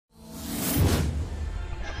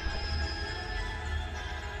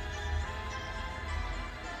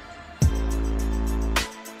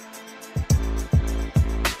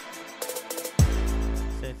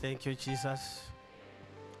Thank you, Jesus,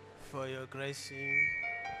 for your grace,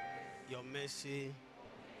 your mercy,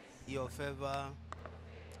 your favor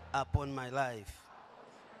upon my life.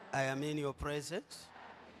 I am in your presence.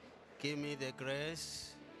 Give me the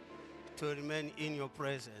grace to remain in your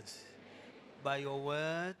presence by your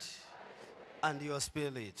word and your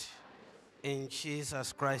spirit. In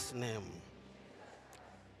Jesus Christ's name.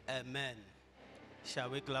 Amen. Shall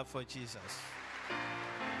we clap for Jesus?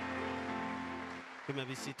 You may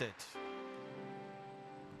be seated.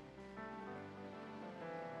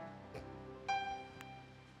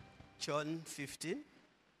 John 15.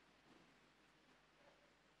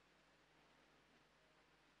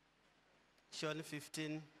 John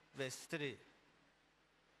 15, verse 3.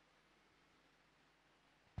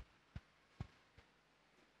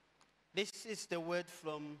 This is the word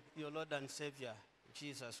from your Lord and Savior,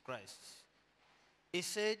 Jesus Christ. He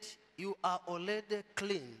said, you are already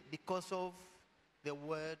clean because of the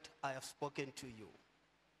word I have spoken to you.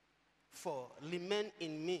 For remain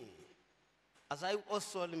in me, as I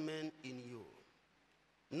also remain in you.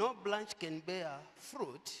 No branch can bear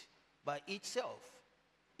fruit by itself.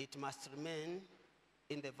 It must remain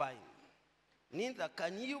in the vine. Neither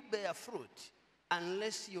can you bear fruit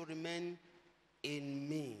unless you remain in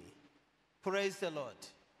me. Praise the Lord.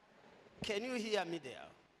 Can you hear me there?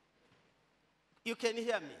 You can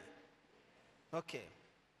hear me? Okay.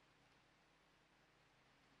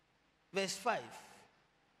 Verse 5.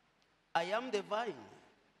 I am the vine,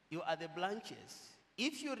 you are the branches.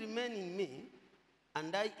 If you remain in me,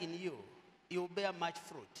 and I in you, you bear much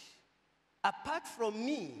fruit. Apart from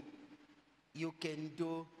me, you can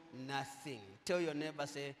do nothing. Tell your neighbor,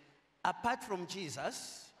 say, apart from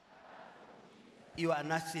Jesus, you are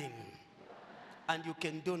nothing. And you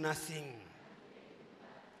can do nothing.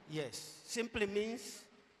 Yes, simply means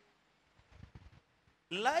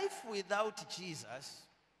life without Jesus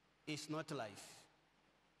is not life.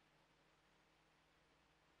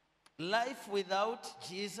 Life without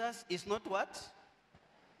Jesus is not what?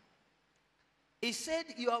 He said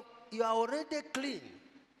you are already clean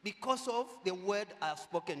because of the word I have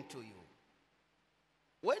spoken to you.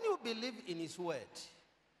 When you believe in his word,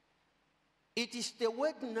 it is the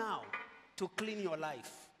word now to clean your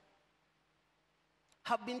life.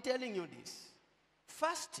 I've been telling you this.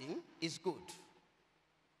 Fasting is good.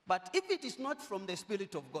 But if it is not from the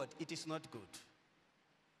Spirit of God, it is not good.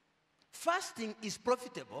 Fasting is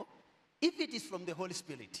profitable if it is from the Holy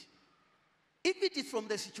Spirit. If it is from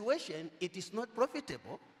the situation, it is not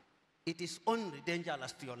profitable. It is only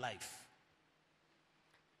dangerous to your life.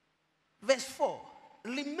 Verse 4,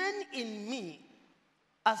 remain in me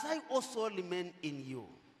as I also remain in you.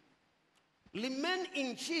 Remain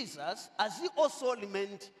in Jesus as he also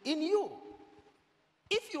remained in you.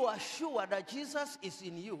 If you are sure that Jesus is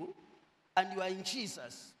in you and you are in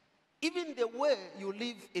Jesus, even the way you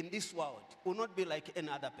live in this world will not be like any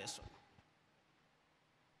other person.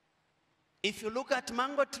 If you look at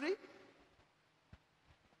mango tree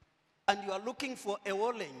and you are looking for a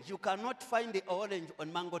orange, you cannot find the orange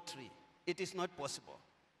on mango tree. It is not possible.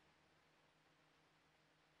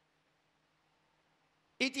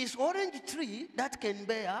 It is orange tree that can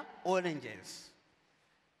bear oranges.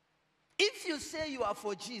 If you say you are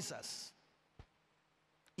for Jesus,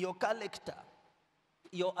 your character,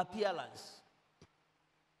 your appearance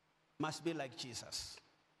must be like Jesus.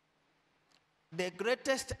 The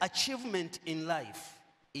greatest achievement in life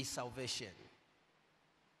is salvation.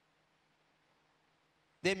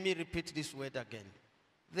 Let me repeat this word again.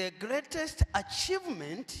 The greatest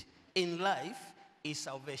achievement in life is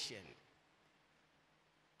salvation.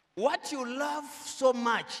 What you love so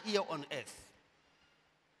much here on earth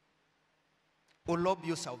will rob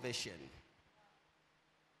you salvation.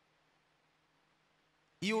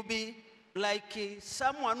 You'll be like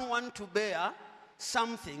someone who wants to bear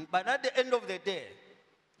something, but at the end of the day,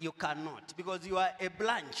 you cannot, because you are a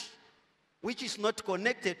branch which is not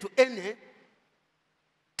connected to any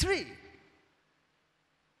tree.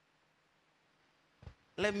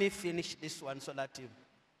 Let me finish this one so that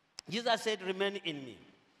Jesus said, remain in me.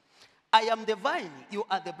 I am the vine, you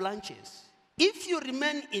are the branches. If you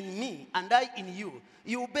remain in me and I in you,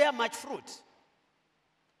 you will bear much fruit.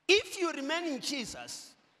 If you remain in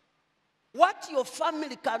Jesus, what your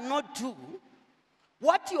family cannot do,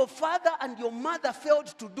 what your father and your mother failed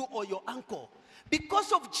to do, or your uncle,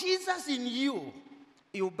 because of Jesus in you,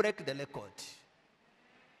 you break the record.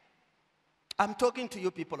 I'm talking to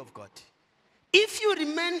you, people of God. If you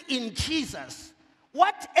remain in Jesus,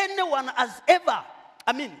 what anyone has ever,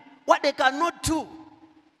 what they cannot do,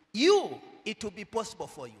 it will be possible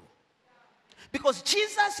for you. Because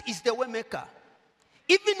Jesus is the way maker.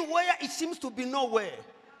 Even where it seems to be nowhere,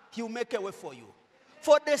 he will make a way for you.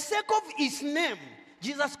 For the sake of his name,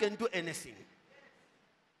 Jesus can do anything.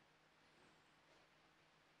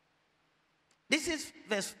 This is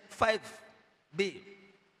verse 5b.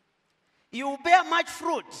 You bear much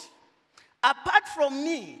fruit. Apart from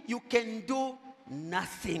me, you can do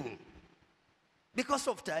nothing. Because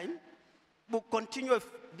of time, we'll continue with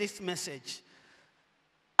this message.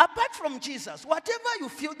 Apart from Jesus, whatever you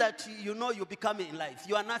feel that you know you become in life,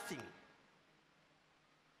 you are nothing.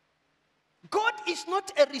 God is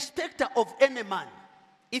not a respecter of any man,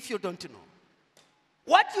 if you don't know.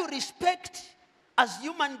 What you respect as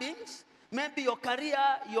human beings, maybe your career,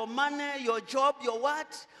 your money, your job, your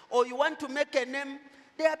what, or you want to make a name,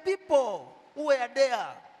 there are people who were there.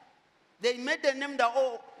 They made a name that,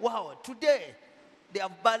 oh, wow, today they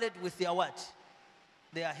have buried with their what?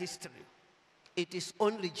 Their history. It is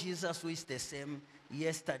only Jesus who is the same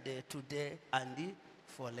yesterday, today, and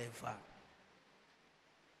forever.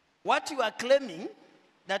 What you are claiming,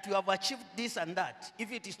 that you have achieved this and that,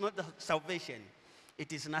 if it is not the salvation,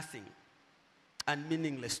 it is nothing and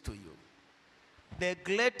meaningless to you. The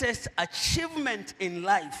greatest achievement in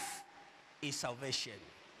life is salvation.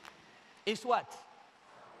 Is what?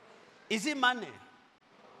 Is it money?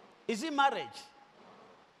 Is it marriage?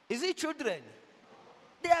 Is it children?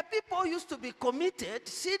 There are people who used to be committed,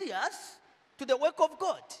 serious, to the work of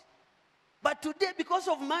God. But today, because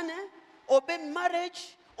of money, or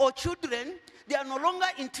marriage, or children, they are no longer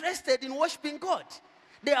interested in worshiping God.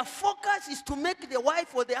 Their focus is to make the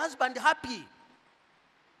wife or the husband happy.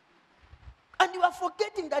 And you are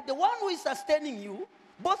forgetting that the one who is sustaining you,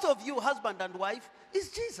 both of you, husband and wife,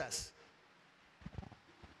 is Jesus.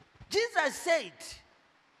 Jesus said,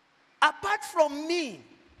 apart from me,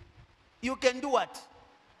 you can do what?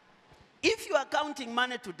 If you are counting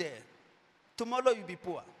money today, tomorrow you'll be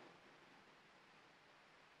poor.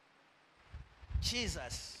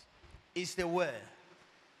 Jesus is the way,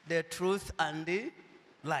 the truth, and the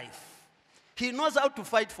life. He knows how to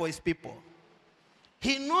fight for his people.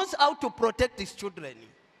 He knows how to protect his children.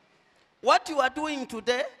 What you are doing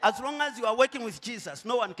today, as long as you are working with Jesus,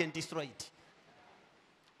 no one can destroy it.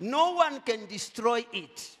 No one can destroy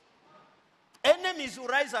it. Enemies will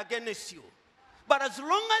rise against you. But as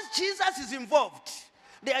long as Jesus is involved,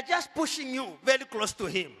 they are just pushing you very close to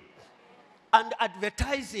him and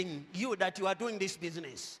advertising you that you are doing this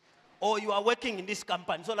business or you are working in this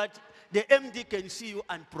company so that the MD can see you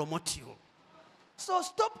and promote you. So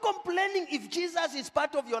stop complaining if Jesus is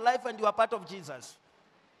part of your life and you are part of Jesus.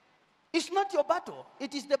 It's not your battle.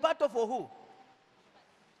 It is the battle for who?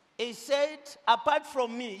 He said, apart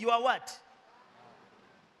from me, you are what?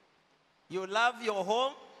 You love your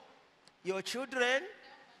home, your children,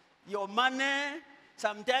 your money.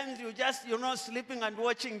 Sometimes you just, sleeping and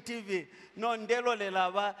watching TV. No ndelo le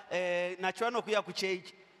lava nachuano kuya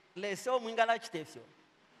kucheji. Le seo mwingala chitefyo.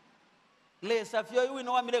 Le safyo yu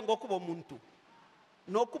ino wamile ngokubo muntu.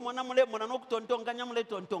 No kumona mule mona no kutontonkanya mule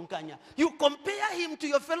tontonkanya. You compare him to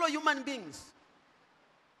your fellow human beings.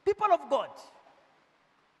 People of God.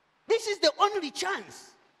 This is the only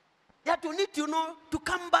chance that you need to know to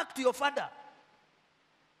come back to your father.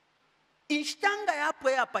 Inshtanga yapo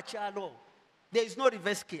ya pachalo. There is no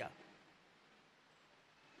reverse gear.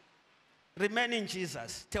 Remain in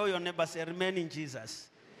Jesus. Tell your neighbor, say, remain in Jesus.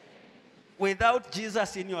 Without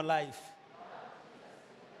Jesus in your life,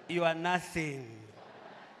 you are nothing.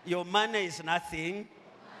 Your money is nothing.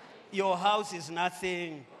 Your house is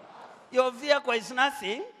nothing. Your vehicle is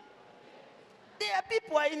nothing. There are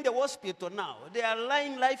people who are in the hospital now. They are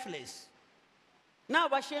lying lifeless. Now,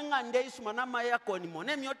 bashenga ndeisu manama yako ni mo.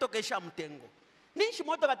 Nemi yoto kesha mtengo. Nishi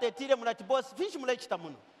moto katetire mulati boss. Fish mulechita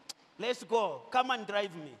muno. Let's go. Come and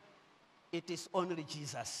drive me. It is only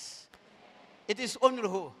Jesus. It is only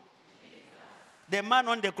who? Jesus. The man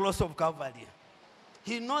on the cross of Calvary.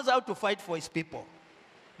 He knows how to fight for his people.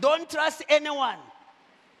 Don't trust anyone.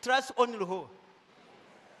 Trust only who?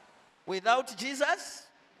 Without Jesus,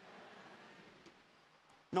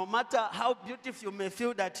 no matter how beautiful you may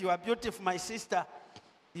feel that you are beautiful, my sister,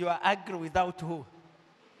 you are ugly without who?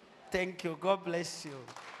 Thank you. God bless you.